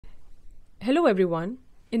Hello everyone.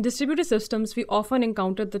 In distributed systems, we often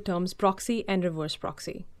encounter the terms proxy and reverse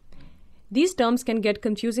proxy. These terms can get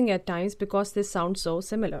confusing at times because they sound so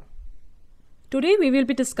similar. Today we will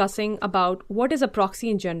be discussing about what is a proxy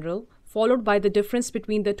in general, followed by the difference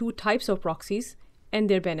between the two types of proxies and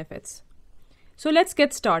their benefits. So let's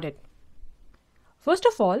get started. First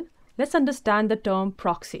of all, let's understand the term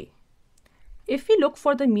proxy. If we look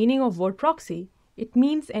for the meaning of word proxy, it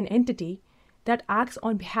means an entity that acts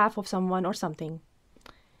on behalf of someone or something.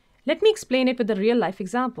 Let me explain it with a real-life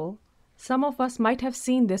example. Some of us might have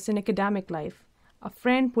seen this in academic life, a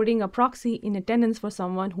friend putting a proxy in attendance for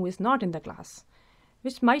someone who is not in the class,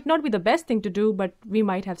 which might not be the best thing to do, but we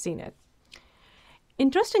might have seen it.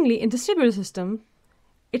 Interestingly, in distributed system,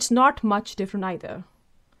 it's not much different either.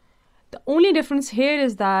 The only difference here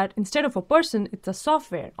is that instead of a person, it's a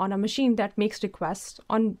software on a machine that makes requests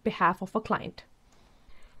on behalf of a client.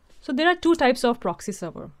 So there are two types of proxy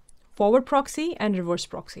server, forward proxy and reverse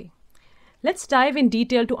proxy. Let's dive in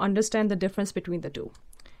detail to understand the difference between the two.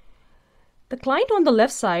 The client on the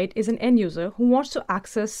left side is an end user who wants to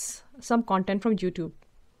access some content from YouTube.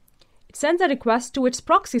 It sends a request to its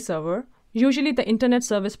proxy server, usually the internet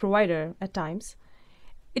service provider at times.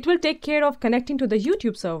 It will take care of connecting to the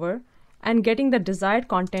YouTube server and getting the desired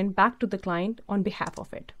content back to the client on behalf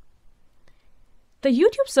of it. The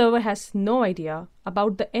YouTube server has no idea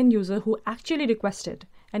about the end user who actually requested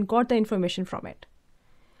and got the information from it.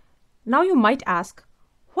 Now you might ask,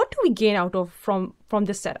 what do we gain out of from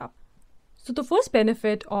this setup? So the first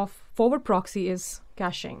benefit of forward proxy is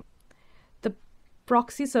caching. The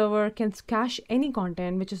proxy server can cache any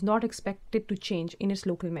content which is not expected to change in its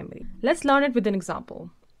local memory. Let's learn it with an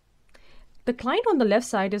example. The client on the left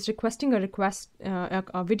side is requesting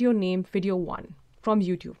a video named video1 from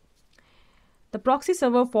YouTube. The proxy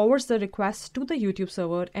server forwards the request to the YouTube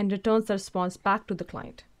server and returns the response back to the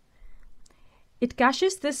client. It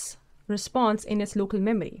caches this response in its local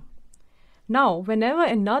memory. Now, whenever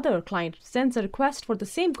another client sends a request for the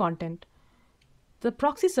same content, the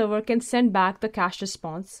proxy server can send back the cached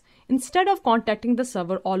response instead of contacting the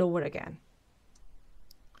server all over again.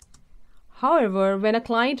 However, when a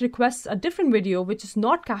client requests a different video which is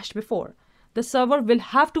not cached before, the server will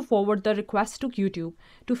have to forward the request to YouTube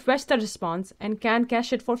to fetch the response and can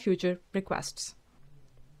cache it for future requests.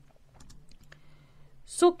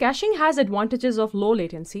 So caching has advantages of low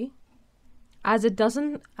latency. As it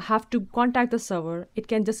doesn't have to contact the server, it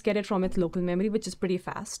can just get it from its local memory, which is pretty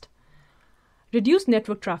fast. Reduced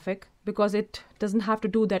network traffic because it doesn't have to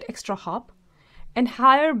do that extra hop, and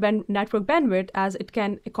higher network bandwidth as it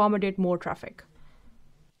can accommodate more traffic.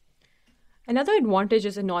 Another advantage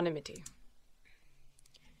is anonymity.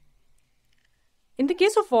 In the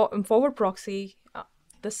case of forward proxy,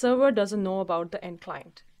 the server doesn't know about the end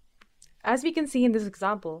client. As we can see in this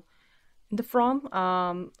example, in the from,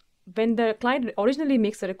 when the client originally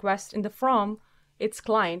makes a request in the from its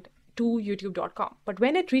client to youtube.com. But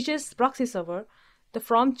when it reaches the proxy server, the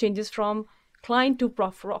from changes from client to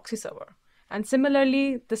proxy server. And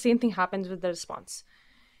similarly, the same thing happens with the response.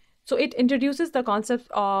 So it introduces the concept,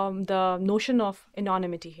 the notion of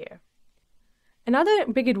anonymity here. Another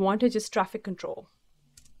big advantage is traffic control.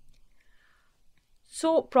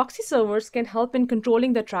 So proxy servers can help in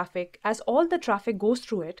controlling the traffic. As all the traffic goes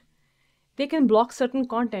through it, they can block certain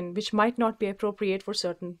content which might not be appropriate for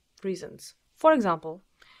certain reasons. For example,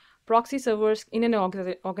 proxy servers in an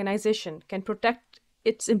organization can protect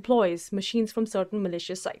its employees' machines from certain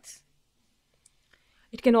malicious sites.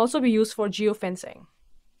 It can also be used for geofencing.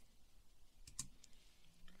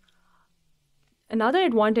 Another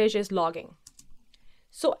advantage is logging.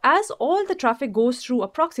 So as all the traffic goes through a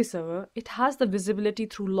proxy server, it has the visibility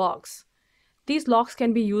through logs. These logs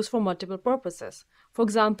can be used for multiple purposes. For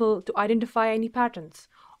example, to identify any patterns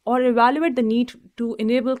or evaluate the need to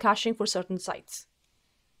enable caching for certain sites.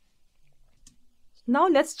 Now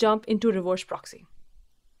let's jump into reverse proxy.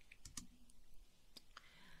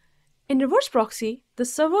 In reverse proxy, the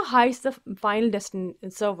server hides the final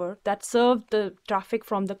destination server that served the traffic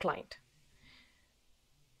from the client.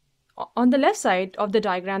 On the left side of the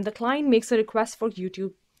diagram, the client makes a request for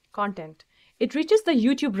YouTube content. It reaches the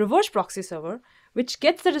YouTube reverse proxy server, which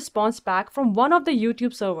gets the response back from one of the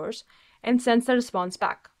YouTube servers and sends the response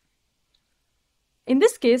back. In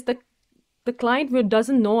this case, the client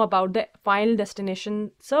doesn't know about the final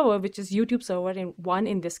destination server, which is YouTube server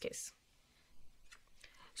in this case.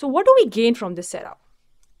 So what do we gain from this setup?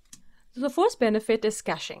 So the first benefit is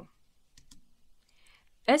caching.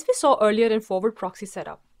 As we saw earlier in forward proxy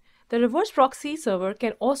setup, the reverse proxy server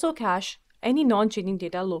can also cache any non-changing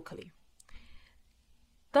data locally.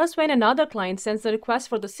 Thus, when another client sends a request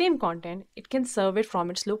for the same content, it can serve it from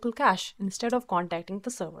its local cache instead of contacting the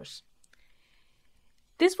servers.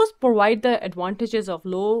 This would provide the advantages of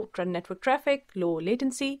low network traffic, low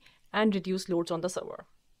latency, and reduced loads on the server.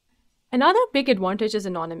 Another big advantage is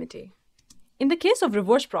anonymity. In the case of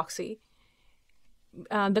reverse proxy,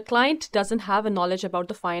 the client doesn't have a knowledge about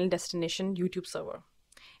the final destination YouTube server.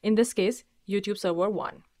 In this case, YouTube server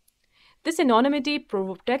 1. This anonymity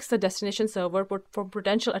protects the destination server from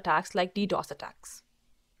potential attacks like DDoS attacks.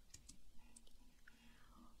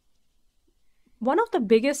 One of the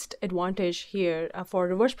biggest advantage here for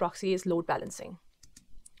reverse proxy is load balancing.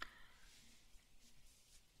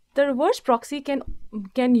 The reverse proxy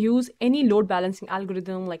can use any load balancing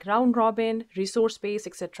algorithm like round robin, resource space,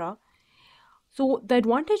 etc. So the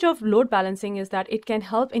advantage of load balancing is that it can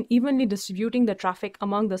help in evenly distributing the traffic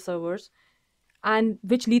among the servers, and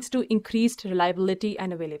which leads to increased reliability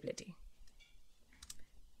and availability.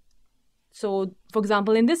 So, for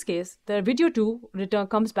example, in this case, the video 2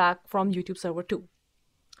 comes back from YouTube server 2.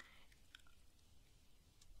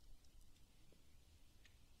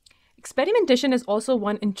 Experimentation is also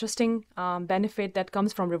one interesting benefit that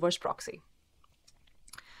comes from reverse proxy.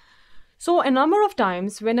 So, a number of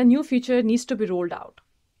times when a new feature needs to be rolled out,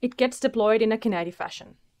 it gets deployed in a canary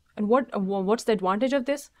fashion. And what's the advantage of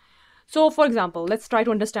this? So, for example, let's try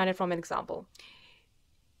to understand it from an example.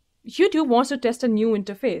 YouTube wants to test a new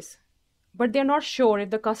interface, but they're not sure if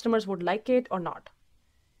the customers would like it or not.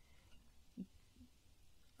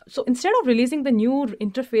 So instead of releasing the new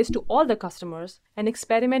interface to all the customers, an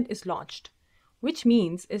experiment is launched, which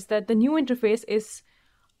means is that the new interface is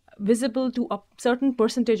visible to a certain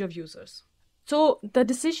percentage of users. So the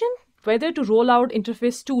decision whether to roll out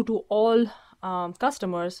interface 2 to all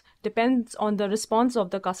customers depends on the response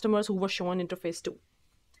of the customers who were shown interface 2.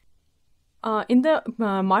 In the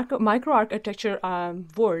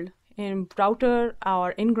microarchitecture world, in router,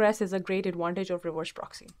 our ingress is a great advantage of reverse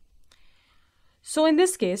proxy. So in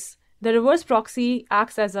this case, the reverse proxy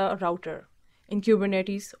acts as a router in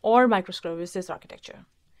Kubernetes or microservices architecture.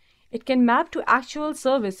 It can map to actual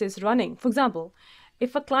services running. For example,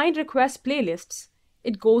 if a client requests playlists,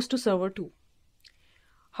 it goes to server 2.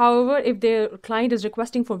 However, if the client is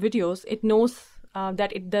requesting for videos, it knows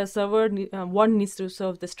that the server 1 needs to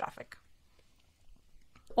serve this traffic.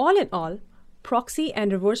 All in all, proxy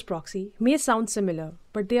and reverse proxy may sound similar,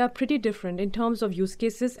 but they are pretty different in terms of use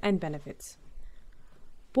cases and benefits.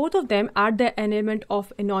 Both of them add the element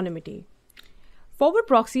of anonymity. Forward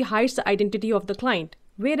proxy hides the identity of the client,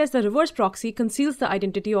 whereas the reverse proxy conceals the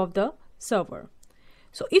identity of the server.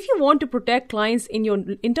 So if you want to protect clients in your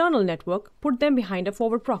internal network, put them behind a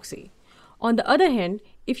forward proxy. On the other hand,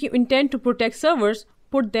 if you intend to protect servers,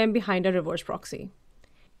 put them behind a reverse proxy.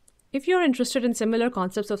 If you're interested in similar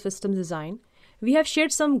concepts of systems design, we have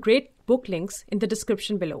shared some great book links in the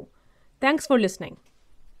description below. Thanks for listening.